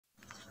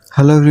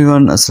Hello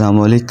everyone,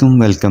 Assalamu alaikum.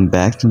 Welcome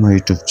back to my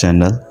YouTube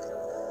channel.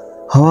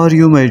 How are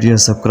you, my dear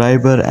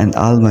subscriber and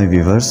all my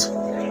viewers?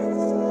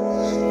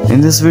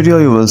 In this video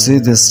you will see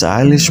the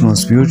stylish,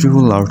 most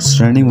beautiful,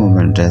 outstanding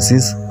women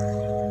dresses.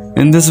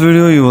 In this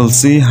video you will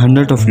see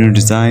 100 of new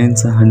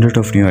designs, 100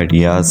 of new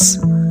ideas.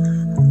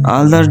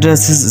 All the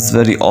dresses is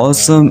very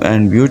awesome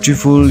and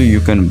beautiful. You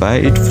can buy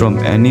it from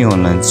any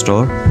online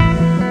store.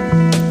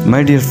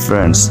 My dear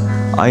friends,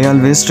 I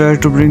always try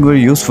to bring very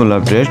useful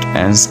update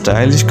and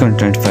stylish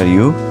content for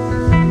you.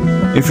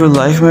 If you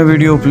like my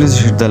video, please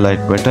hit the like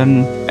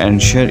button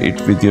and share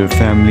it with your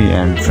family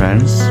and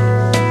friends.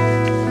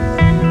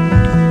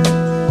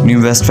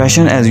 New best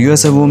fashion as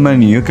USA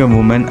woman, UK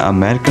woman,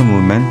 American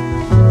woman,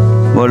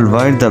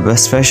 worldwide the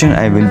best fashion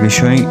I will be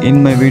showing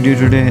in my video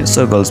today.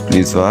 So girls,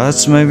 please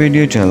watch my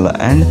video till the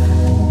end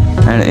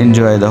and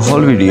enjoy the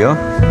whole video,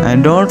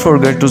 and don't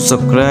forget to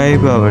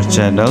subscribe our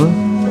channel.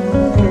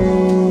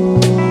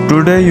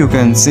 Today you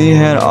can see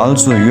here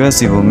also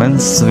USA women,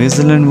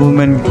 Switzerland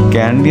women,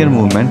 Canadian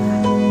women,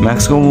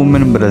 Mexico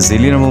women,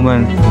 Brazilian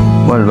women,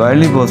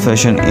 worldwide both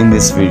fashion in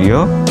this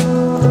video.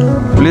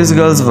 Please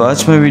girls,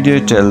 watch my video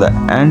till the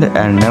end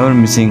and never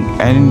missing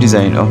any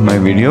design of my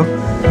video.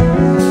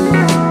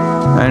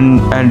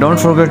 And don't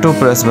forget to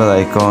press bell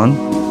icon.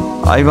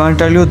 I want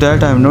to tell you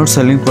that I am not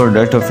selling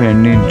product of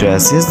any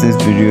dresses. This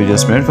video is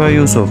just made for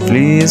you, so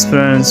please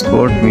friends,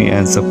 support me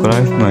and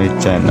subscribe my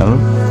channel.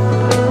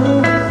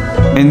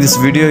 In this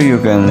video you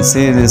can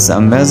see this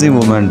amazing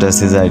woman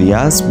dresses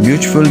ideas,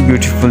 beautiful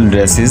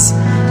dresses,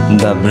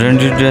 the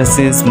branded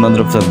dresses,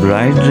 mother of the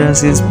bride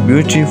dresses,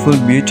 beautiful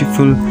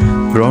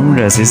prom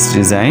dresses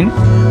design.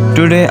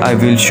 Today I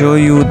will show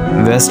you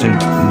best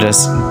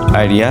dress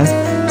ideas,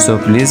 so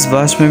please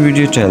watch my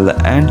video till the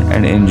end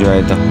and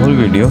enjoy the whole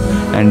video,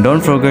 and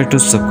don't forget to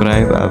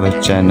subscribe our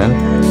channel,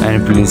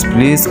 and please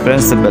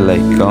press the bell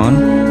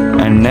icon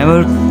and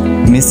never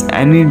miss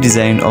any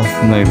design of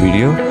my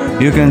video.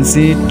 You can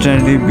see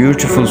trendy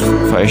beautiful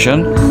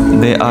fashion.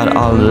 They are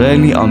all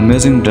really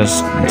amazing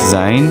dress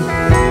design.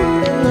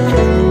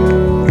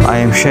 I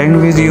am sharing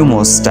with you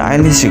most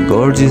stylish,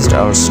 gorgeous,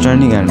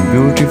 outstanding and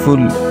beautiful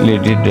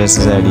lady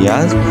dresses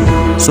ideas.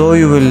 So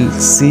you will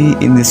see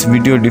in this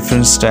video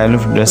different style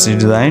of dress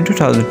design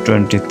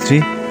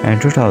 2023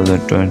 and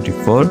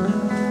 2024.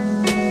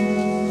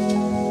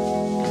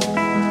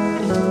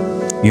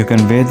 You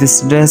can wear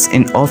this dress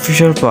in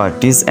official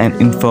parties and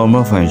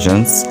informal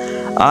functions.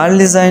 All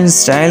design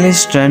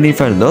stylish, trendy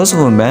for those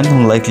women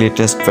who like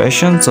latest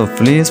fashion. So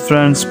please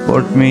friends,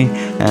 support me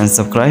and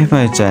subscribe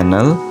my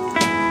channel.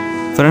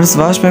 Friends,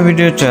 watch my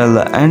video till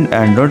the end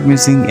and don't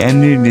missing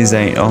any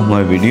design of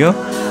my video.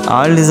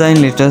 All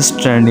design latest,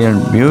 trendy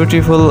and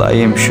beautiful. I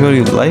am sure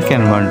you like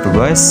and want to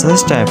buy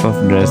such type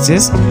of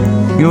dresses.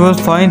 You will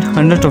find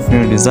 100 of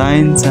new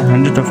designs and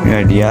 100 of new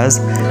ideas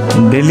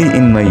daily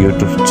in my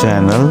YouTube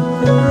channel.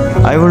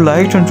 I would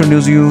like to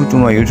introduce you to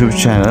my YouTube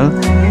channel.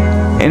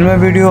 In my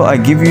video, I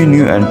give you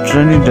new and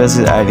trendy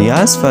dresses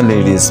ideas for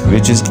ladies,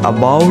 which is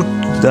about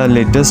the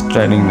latest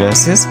trending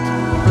dresses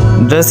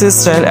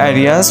style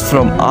ideas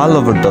from all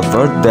over the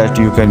world that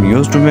you can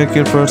use to make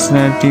your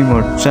personality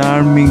more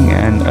charming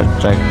and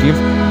attractive.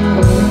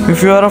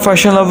 If you are a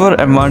fashion lover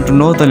and want to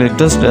know the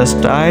latest dress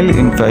style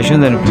in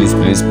fashion, then please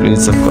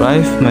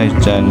subscribe my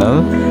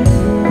channel.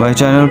 My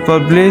channel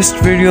published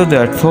videos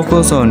that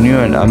focus on new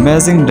and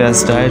amazing dress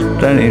style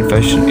trend in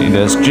fashion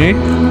industry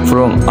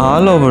from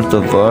all over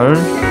the world.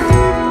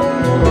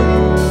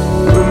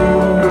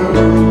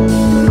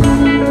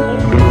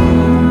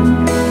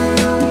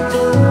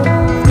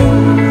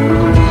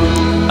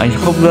 I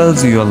hope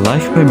girls you will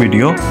like my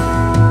video.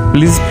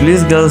 Please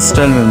girls,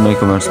 tell me in my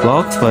comments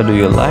box why do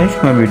you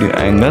like my video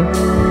angle,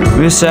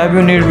 which type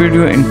you need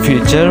video in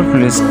future.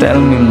 Please tell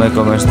me in my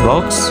comments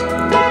box.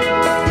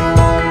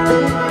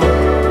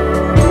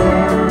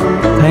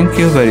 Thank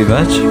you very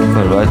much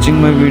for watching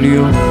my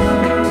video.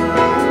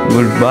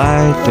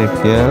 Goodbye,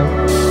 take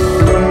care.